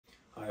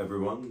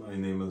everyone, my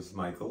name is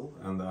Michael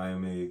and I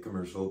am a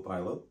commercial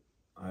pilot.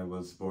 I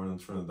was born in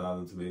Trinidad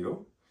and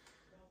Tobago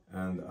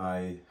and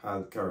I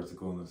had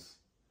keratoconus.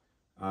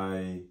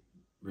 I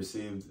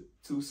received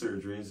 2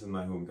 surgeries in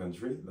my home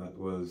country. That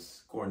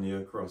was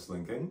cornea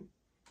cross-linking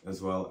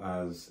as well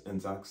as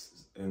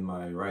intacs in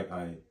my right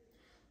eye.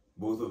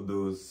 Both of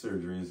those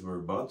surgeries were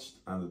botched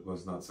and it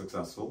was not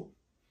successful,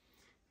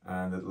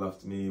 and it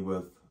left me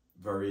with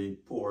very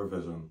poor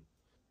vision.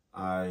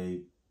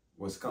 I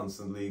was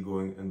constantly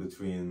going in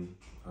between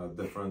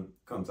different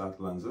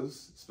contact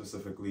lenses,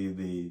 specifically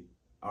the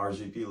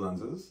RGP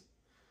lenses,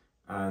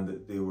 and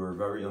they were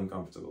very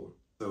uncomfortable.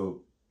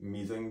 So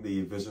meeting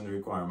the vision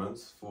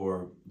requirements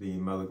for the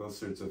medical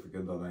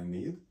certificate that I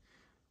need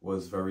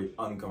was very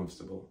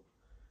uncomfortable.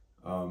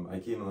 I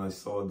came and I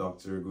saw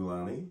Dr.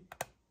 Gulani,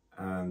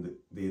 and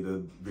they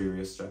did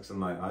various checks in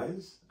my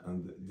eyes,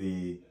 and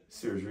the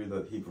surgery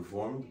that he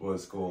performed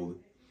was called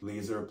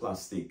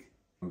LaZrPlastique.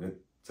 It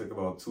took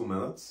about 2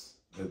 minutes.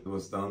 It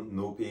was done,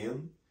 no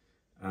pain,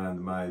 and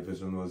my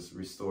vision was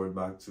restored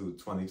back to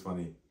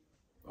 2020.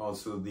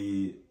 Also,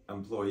 the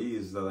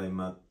employees that I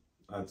met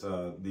at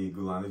the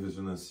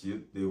GulaniVision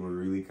Institute, they were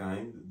really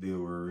kind, they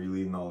were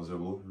really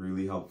knowledgeable,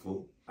 really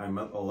helpful. I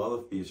met a lot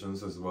of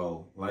patients as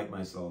well, like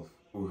myself,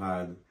 who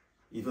had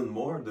even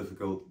more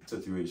difficult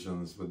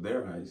situations with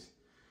their eyes.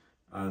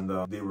 And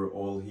they were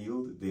all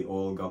healed, they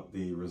all got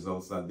the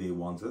results that they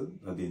wanted,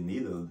 that they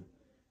needed.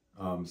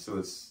 So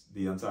it's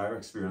the entire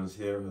experience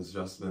here has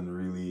just been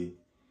really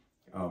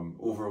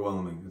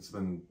overwhelming. It's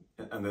been,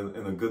 and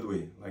in a good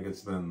way, like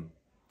it's been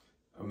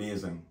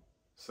amazing.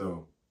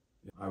 So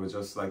I would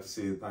just like to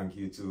say thank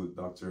you to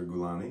Dr.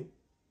 Gulani,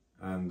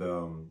 and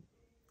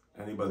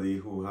anybody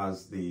who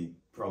has the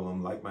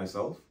problem like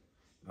myself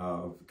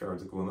of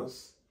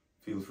keratoconus,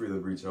 feel free to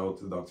reach out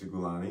to Dr.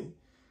 Gulani,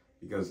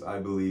 because I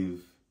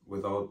believe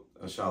without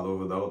a shadow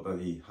of a doubt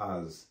that he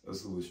has a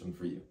solution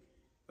for you.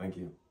 Thank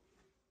you.